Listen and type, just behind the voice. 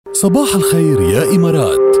صباح الخير يا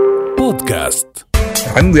إمارات بودكاست.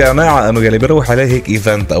 عندي قناعة انه يلي بيروح عليه هيك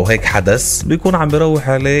ايفنت او هيك حدث بيكون عم بيروح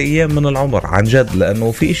عليه ايام من العمر عن جد،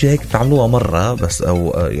 لانه في اشي هيك بتعملوها مرة بس،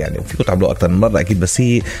 او يعني فيكم تعملوها اكتر من مرة اكيد، بس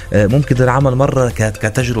هي ممكن تنعمل مرة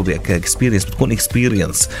كتجربة كاكسبيرينس، بتكون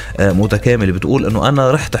اكسبيرينس متكاملة. بتقول انه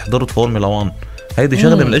انا رحت حضرت فورمولا 1، هيدي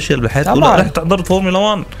شغله من الاشياء اللي بحياتي تقول رحت حضرت فورمولا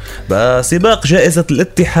 1 بسباق جائزة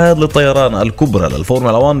الاتحاد للطيران الكبرى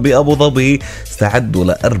للفورمولا 1 بأبو ظبي.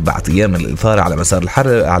 استعدوا ل4 أيام الإثارة على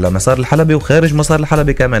مسار الحلبة وخارج مسار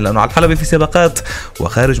الحلبة كمان، لأنه على الحلبة في سباقات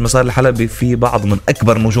وخارج مسار الحلبة في بعض من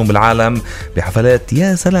أكبر نجوم العالم بحفلات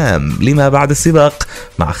يا سلام لما بعد السباق،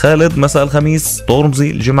 مع خالد مساء الخميس،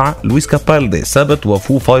 طورمزي الجمعة، لويس كابالدي السبت،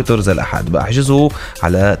 وفو فايترز الأحد. بأحجزوا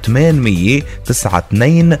على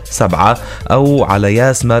 800-927 أو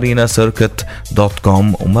على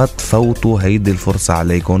yasmarinacircuit.com، وما تفوتوا هيدي الفرصة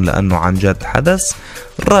عليكم، لأنه عن جد حدث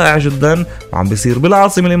رائع جدا وعم بيصير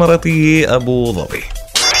بالعاصمة الإماراتية أبو ظبي.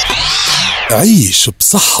 عيش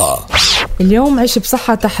بصحة. اليوم عيش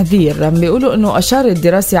بصحة تحذير. عم بيقولوا انه اشارت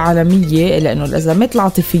دراسة عالمية الى انه الازمات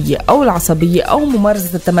العاطفية او العصبية او ممارسة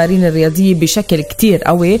التمارين الرياضية بشكل كتير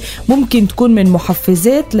قوي ممكن تكون من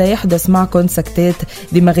محفزات ليحدث معكم سكتات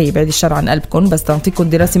دماغية. بعد الشر عن قلبكم، بس تعطيكم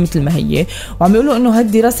دراسة مثل ما هي. وعم بيقولوا انه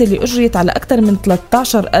هالدراسة اللي اجريت على اكثر من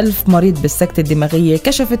 13,000 مريض بالسكتة الدماغية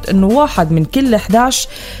كشفت انه 1 من كل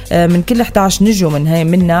 11 نجوا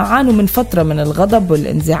منها عانوا من فترة من الغضب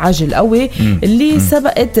والانزعاج القوي اللي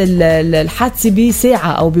سبقت الحادثة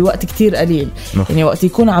بساعة أو بوقت كتير قليل. يعني وقت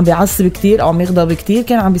يكون عم بيعصب كتير أو عم يغضب كتير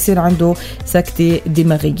كان عم بيصير عنده سكتة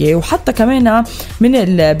دماغية. وحتى كمان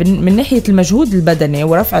من ناحية المجهود البدني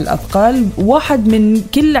ورفع الأثقال، 1 من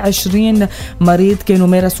كل 20 مريض كانوا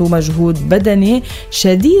مارسوا مجهود بدني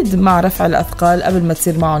شديد مع رفع الأثقال قبل ما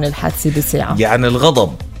تصير معهم الحادثة بساعة. يعني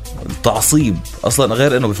الغضب التعصيب اصلا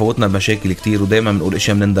غير انه بيفوتنا مشاكل كتير، ودايما بنقول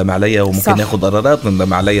اشياء بنندم عليها وممكن ناخد قرارات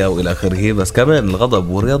نندم عليها والى اخره، بس كمان الغضب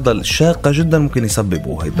والرياضه الشاقه جدا ممكن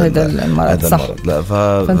يسببوا هذا المرض. صح. لا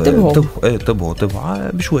فانتبهوا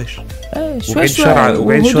بشويش وبعيد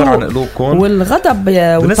شوي عن قلوبكم. والغضب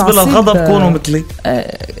بالنسبه للغضب كونوا مثلي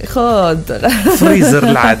خد فريزر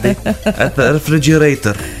العادي،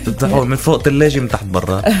 الريفريجيريتر تفتحوه من فوق ثلاجه من تحت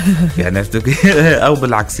برا يعني او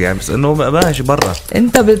بالعكس يعني، بس انه ماشي برا.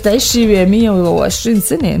 انت بتعيش 120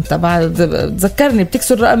 سنة انت بعد، تذكرني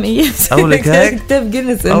بتكسر رقم ايه اولك هيك كتاب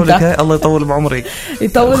جينيس. اولك هيك الله يطول بعمري،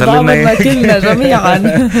 يطول بعمرنا كلنا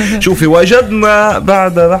جميعا. شوفي، وجدنا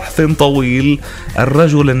بعد بحث طويل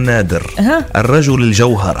الرجل النادر، الرجل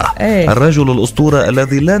الجوهرة، الرجل الأسطورة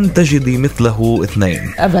الذي لن تجدي مثله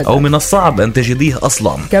اثنين أبدا، أو من الصعب أن تجديه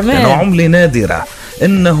أصلا لأنه عملة نادرة.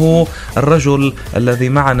 إنه الرجل الذي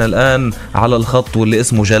معنا الآن على الخط واللي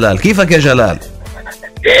اسمه جلال. كيفك يا جلال؟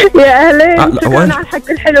 يا أهلين، شكرا على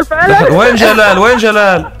الحق الحلو فعلا. وين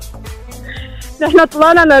جلال؟ نحن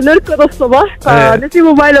طلعنا لنركض الصبح فنسي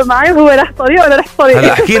موبايله معي وهو رح طريق ولا رح طريق.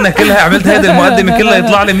 هلا حكينا كلها، عملت هذه المقدمة كلها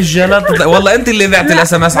يطلع لي مش جلال. والله أنت اللي بعت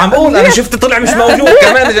الأسماس، عم أقول أنا شفت طلع مش موجود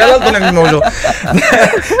كمان، جلال طلع مش موجود.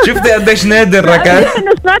 شفتي قديش نادر ركان.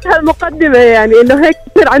 أنا سمعت هالمقدمة يعني إنه هيك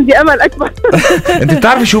يصير عندي أمل أكبر. أنت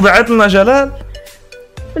بتعرفي شو بعت لنا جلال؟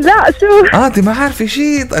 لا شو انت ما عارفه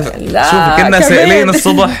شيء. شوفي كنا سائلين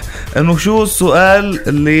الصبح انه شو السؤال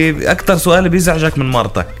اللي اكتر سؤال بيزعجك من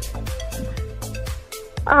مرتك.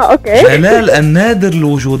 اوكي. جلال النادر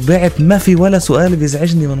الوجود بعت ما في ولا سؤال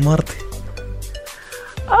بيزعجني من مرتي.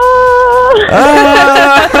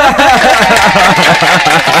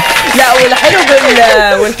 لا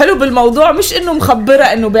والحلو بالموضوع مش انه مخبره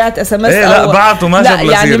انه بعت SMS لا بعته ما جاب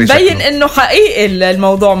لي يعني مبين انه حقيقي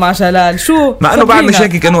الموضوع مع جلال. شو مع انه بعد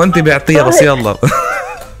شاكك انه انت بعتيها بس يلا.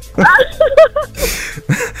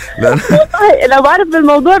 لو بعرف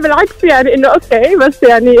بالموضوع بالعكس يعني انه اوكي، بس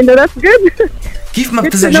يعني انه that's good. كيف ما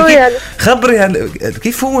بتزعجي؟ يعني خبري يعني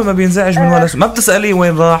كيف هو ما بينزعج من ولا ما بتسأليه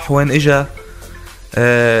وين راح وين اجا؟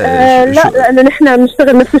 لا لأنه نحن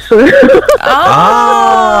بنشتغل نفس الشغل.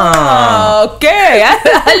 اوكي.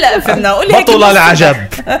 هلا فهمنا. قولي هيك بطل العجب،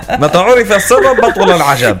 ما تعرفي السبب بطل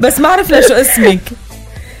العجب. بس ما عرف لشو اسمك.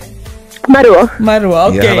 مروى.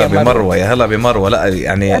 اوكي يا هلا بمروى. لا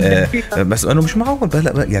يعني بس انه مش معقول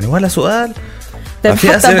يعني ولا سؤال.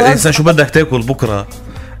 في اسئله شو بدك تاكل بكره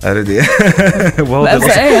أردي.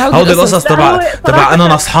 هودي القصص تبع أنا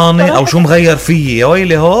نصحاني أو شو مغير فيي. يا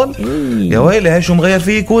ويلي هول، يا ويلي هاي شو مغير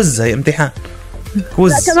فيي. كوز هاي امتحان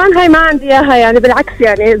كوز. لا كمان هاي ما عندي إياها يعني، بالعكس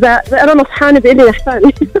يعني إذا أنا نصحاني بيقلي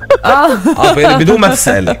نحساني. بدون ما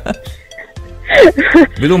تسألي.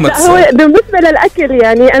 هو بالنسبة للأكل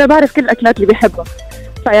يعني أنا بعرف كل الأكلات اللي بيحبها.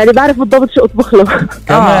 فيعني بعرف بالضبط شو اطبخ له.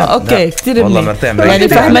 اوكي كتير والله منيح. مرتين يعني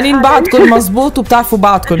فهمانين بعضكم مزبوط وبتعرفوا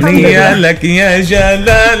بعضكم. نيالك يا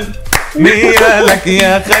جلال، نيالك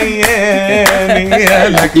يا خيال،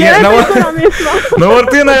 نيالك يا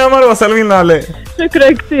نورتينا يا مروى، سلمينا عليه.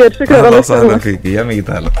 شكرا كثير، شكرا. الله وسهلا فيكي يا ميت.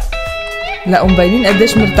 هلا لا مبينين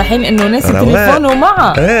قديش مرتاحين انه ناسي رواق. تليفونه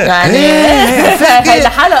معه. يعني هي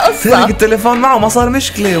لحالها قصه. سرق التليفون معه ما صار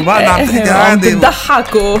مشكله وبعدنا عم تحكي عادي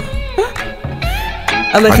بتضحكوا.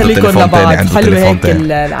 الله يخليكم لبعض. حلوه هيك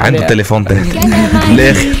عنده تليفون تاني.